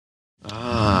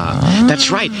That's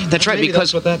right.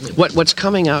 Because what's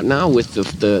coming out now with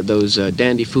those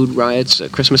dandy food riots,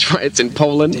 Christmas riots in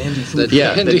Poland. The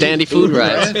dandy food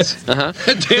riots.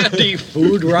 Dandy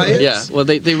food riots. Yeah. Well,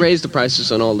 they raised the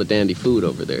prices on all the dandy food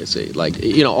over there. See, like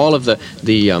all of the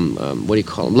what do you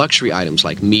call them? Luxury items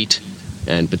like meat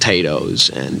and potatoes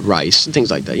and rice and things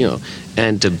like that.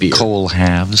 And beer. Coal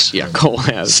halves. Yeah, coal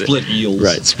halves. Split eels.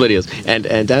 Right, split eels. And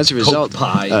as a result,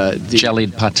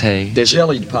 jellied pâté.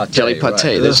 Jellied pâté.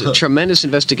 Right. There's a tremendous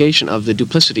investigation of the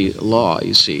duplicity law,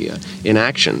 you see, in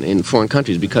action in foreign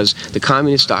countries, because the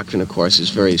communist doctrine, of course, is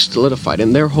very solidified,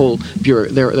 and their whole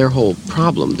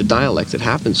problem, the dialect that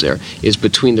happens there, is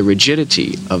between the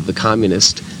rigidity of the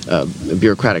communist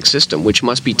bureaucratic system, which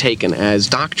must be taken as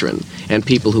doctrine, and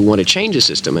people who want to change the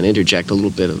system and interject a little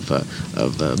bit of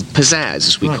pizzazz,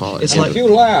 as we call it. It's like a few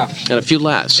laughs. And a few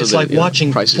laughs. It's like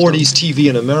watching 40s TV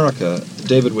in America.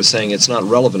 David was saying it's not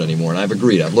relevant anymore, and I've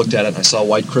agreed. I've looked at it, and I saw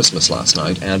White Christmas last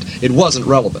night, and it wasn't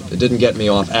relevant. It didn't get me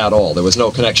off at all. There was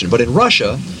no connection. But in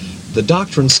Russia, the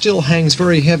doctrine still hangs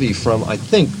very heavy from, I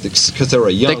think, because they're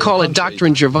a young They call it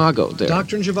Doctrine Zhivago there.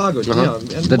 Doctrine Zhivago, yeah.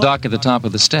 And the doc at the top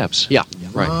of the steps. Yeah,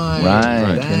 right.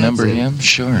 Right. Remember him?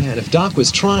 Sure. Man, if Doc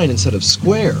was trine instead of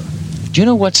square. Do you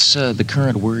know what's the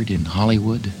current word in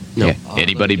Hollywood? No. Yeah.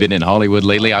 Anybody been in Hollywood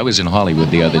lately? I was in Hollywood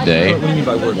the other day. What do you mean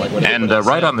by word? And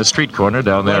right on the street corner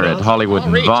down there at Hollywood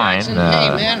and Vine,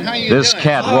 this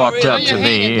cat walked up to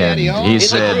me and he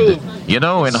said,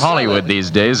 in Hollywood these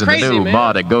days, in the new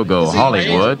mod a go-go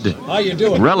Hollywood,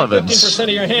 relevance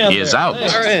is out.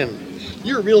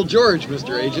 You're a real George,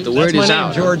 Mr. Agent. The word is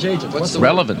out. George Agent. What's the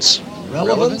relevance?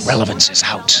 Relevance? Relevance is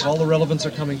out. All the relevance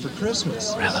are coming for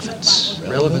Christmas. Relevance.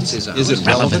 Relevance is out. Is it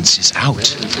relevance is out?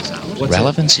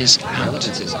 Relevance is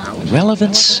out.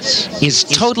 Relevance is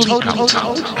totally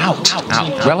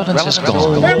out. Relevance is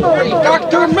gone. Memory!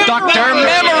 Dr. Memory! Dr.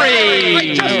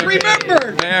 Memory! I just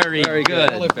remembered! Very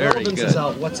good. Well, if relevance is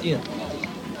out, what's in?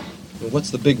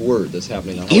 What's the big word that's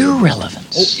happening now?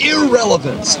 Irrelevance. Oh,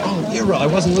 irrelevance. Oh, I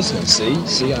wasn't listening.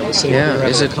 See, I was saying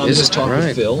is it talk right?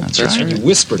 with Phil. That's right. And you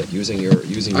whispered it using your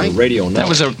radio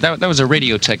knowledge. That was a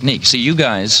radio technique. See, you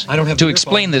guys, I don't have to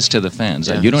explain this to the fans,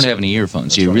 you don't have any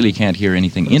earphones, so you right. really can't hear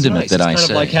anything intimate that I say. It's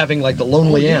kind of like having the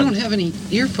lonely You end. don't have any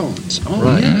earphones. Oh,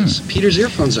 Right. yes. Peter's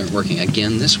earphones aren't working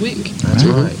again this week. That's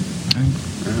right.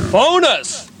 Phone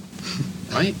us!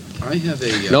 I have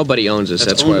a... Nobody owns us.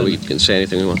 That's why we can say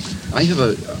anything we want. I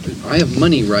have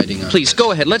money riding on Please,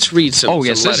 go ahead. Let's read some Oh,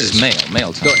 yes, some this letters. is mail.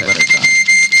 Mail time. Go ahead. Letter time.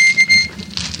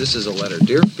 This is a letter.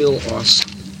 Dear Phil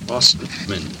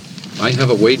Ostman, I have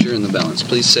a wager in the balance.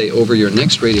 Please say over your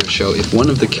next radio show if one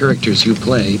of the characters you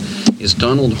play is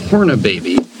Donald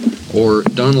Hornababy or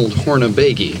Donald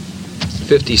Hornabaggy.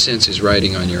 50 cents is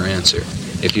riding on your answer.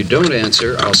 If you don't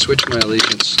answer, I'll switch my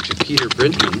allegiance to Peter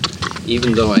Brinkman,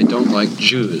 even though I don't like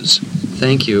Jews.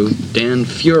 Thank you, Dan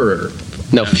Fuhrer.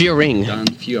 No, Fuhring. Don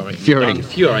Fuhring. Fuhring. Don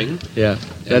Fuhring. Yeah,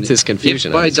 that's his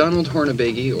confusion. If by Donald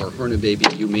Hornabaggy or Hornababy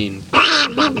you mean...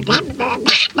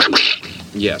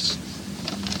 Yes.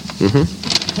 Mm-hmm.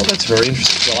 Well, that's very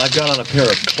interesting. Well, I've got on a pair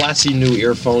of classy new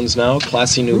earphones now,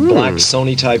 classy new black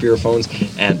Sony-type earphones,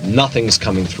 and nothing's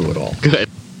coming through at all. Good.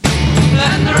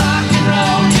 And the rock and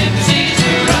roll gypsies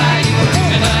who ride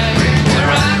tonight. The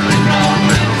rock and roll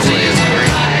gypsies who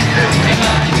ride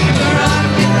tonight. The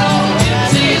rock and roll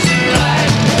gypsies who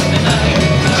ride tonight.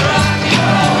 The rock and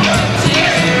roll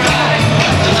gypsies who ride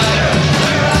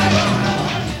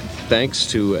tonight. Thanks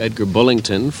to Edgar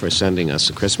Bullington for sending us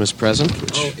a Christmas present.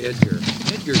 Oh, Edgar.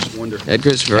 Edgar's wonderful.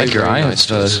 Edgar's very, Edgar, very I nice.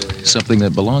 have something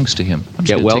that belongs to him. I'm just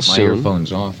Get gonna well take my soon.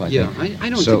 earphones off. I I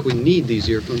don't So- think we need these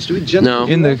earphones, do we? No.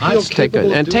 In the- Feel Take capable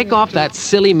it. of And doing take it? off that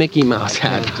silly Mickey Mouse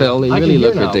hat, Phil. You I really can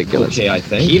look hear now. ridiculous. Okay, I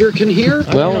think. Peter can hear?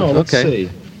 Well, I don't know. Let's okay. see.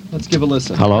 Let's give a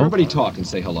listen. Hello? Everybody talk and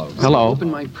say hello. Hello. Open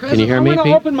my present. Can you hear me, I'm gonna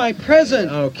Pete? open my present.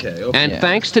 Okay. And Yeah.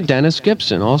 thanks to Dennis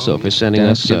Gibson also for sending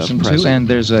Dennis us Gibson a too, present. and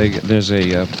there's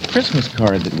a Christmas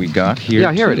card that we got here.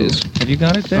 Yeah, here it too. is. Have you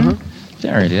got it there? Uh-huh.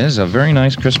 There it is, a very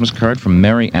nice Christmas card from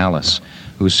Mary Alice,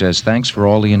 who says, "Thanks for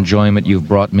all the enjoyment you've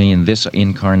brought me in this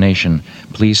incarnation.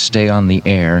 Please stay on the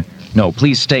air. No,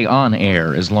 please stay on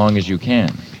air as long as you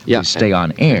can. Yeah, Please stay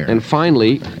on air." And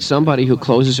finally, somebody who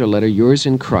closes her letter, "Yours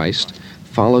in Christ,"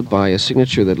 followed by a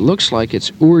signature that looks like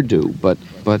it's Urdu, but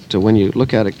when you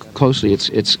look at it closely,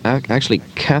 it's actually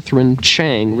Catherine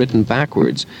Chang written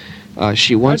backwards.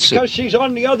 She wants That's because she's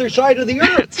on the other side of the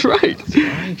earth. That's right.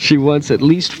 She wants at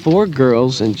least 4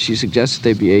 girls, and she suggests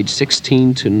they be aged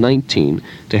 16 to 19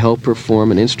 to help her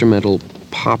form an instrumental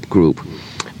pop group.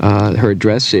 Her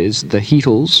address is The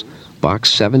Heatles,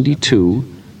 Box 72,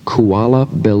 Kuala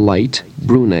Belait,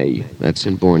 Brunei. That's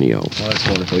in Borneo. Oh, that's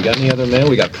wonderful. We got any other mail?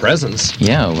 We got presents.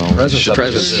 Yeah, well, Presents.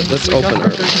 Let's open our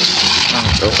presents.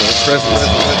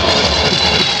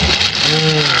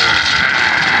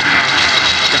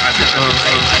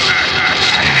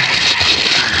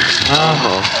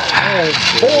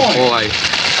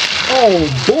 Oh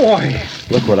boy!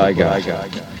 Look what I got.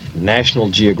 National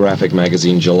Geographic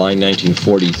magazine, July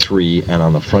 1943, and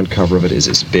on the front cover of it is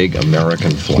this big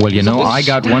American flag. Well, you know, I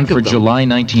got one for July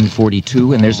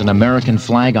 1942, and there's an American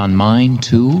flag on mine,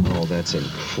 too. Oh, that's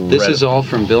incredible. This is all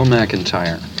from Bill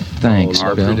McIntyre. Thanks,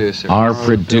 Our Bill. producer. Our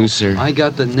producer. I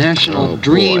got the National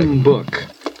Dream Book.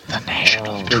 The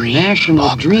National The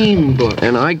National Dream Book.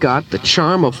 And I got The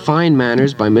Charm of Fine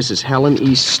Manners by Mrs. Helen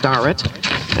E. Starrett,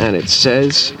 and it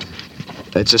says,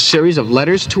 it's a series of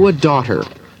letters to a daughter,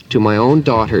 to my own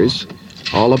daughters,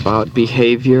 all about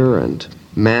behavior and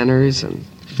manners and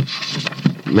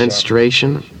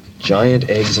menstruation. Giant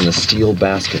eggs in a steel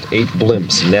basket. 8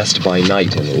 blimps nest by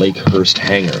night in Lakehurst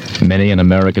Hangar. Many an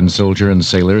American soldier and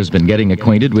sailor has been getting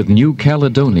acquainted with New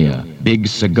Caledonia, big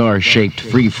cigar-shaped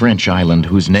free French island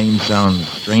whose name sounds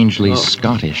strangely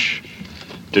Scottish.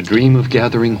 To dream of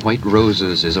gathering white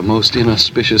roses is a most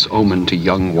inauspicious omen to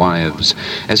young wives,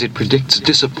 as it predicts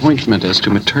disappointment as to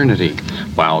maternity,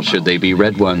 while should they be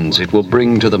red ones, it will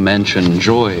bring to the mansion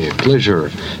joy, pleasure,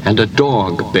 and a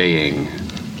dog baying.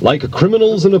 Like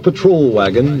criminals in a patrol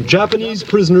wagon, Japanese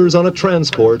prisoners on a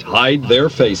transport hide their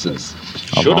faces.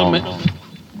 Should a man...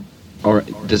 Or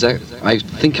does that... I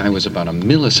think I was about a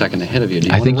millisecond ahead of you. Do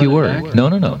you I wanna think run you it were. back?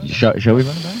 No. Shall we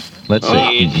run it back? Let's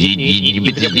see.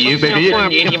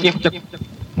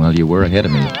 Well, you were ahead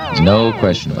of me. No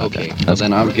question about Okay, that. well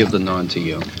then I'll give the nod to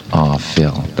you. Oh,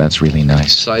 Phil, that's really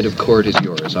nice. Side of court is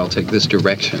yours. I'll take this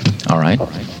direction. All right.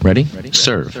 Ready?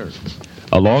 Serve.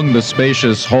 Along the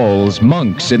spacious halls,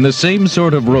 monks in the same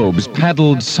sort of robes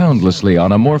paddled soundlessly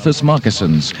on amorphous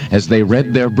moccasins as they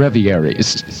read their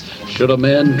breviaries. Should a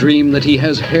man dream that he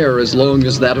has hair as long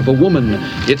as that of a woman,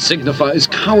 it signifies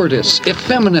cowardice,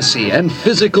 effeminacy, and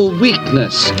physical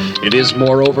weakness. It is,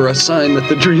 moreover, a sign that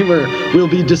the dreamer will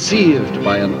be deceived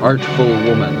by an artful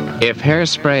woman. If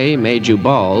hairspray made you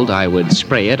bald, I would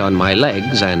spray it on my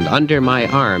legs and under my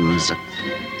arms.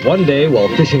 One day, while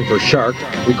fishing for shark,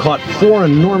 we caught 4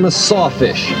 enormous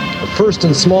sawfish. The first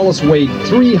and smallest weighed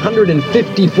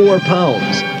 354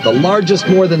 pounds. The largest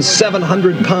more than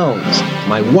 700 pounds.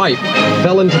 My wife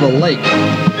fell into the lake.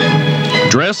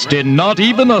 Dressed in not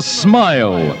even a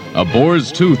smile, a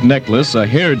boar's tooth necklace, a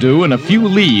hairdo, and a few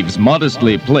leaves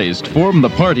modestly placed form the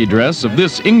party dress of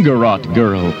this Ingarot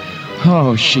girl.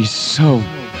 Oh, she's so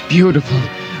beautiful.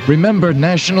 Remember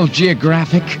National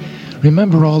Geographic?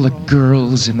 Remember all the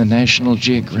girls in the National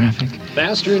Geographic?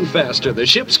 Faster and faster, the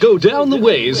ships go down the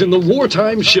ways in the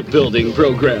wartime shipbuilding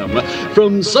program.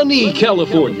 From sunny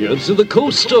California to the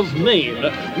coast of Maine,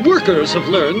 workers have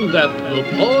learned that the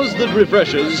pause that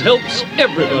refreshes helps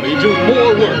everybody do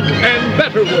more work and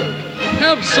better work.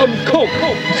 Have some Coke,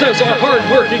 says a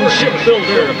hard-working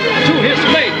shipbuilder to his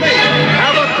mates.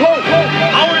 Have a Coke!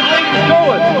 How are things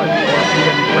going?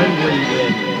 Friendly in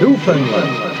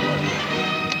Newfoundland.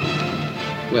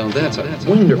 Well, that's a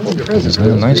wonderful present.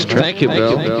 A nice trip. Thank you,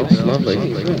 Bill.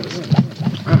 Lovely.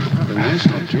 The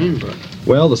National Dream Book.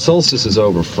 Well, the solstice is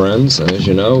over, friends. As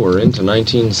you know, we're into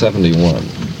 1971.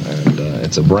 And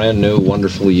it's a brand new,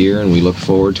 wonderful year, and we look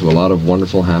forward to a lot of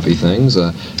wonderful, happy things.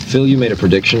 Phil, you made a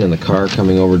prediction in the car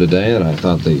coming over today that I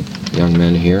thought the young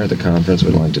men here at the conference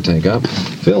would like to take up.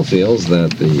 Phil feels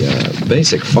that the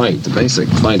basic fight of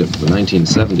the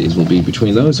 1970s will be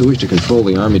between those who wish to control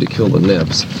the army to kill the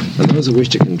nips and those who wish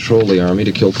to control the army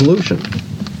to kill pollution.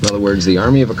 In other words, the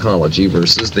army of ecology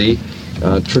versus the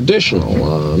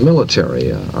traditional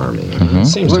military army. It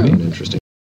seems to be an interesting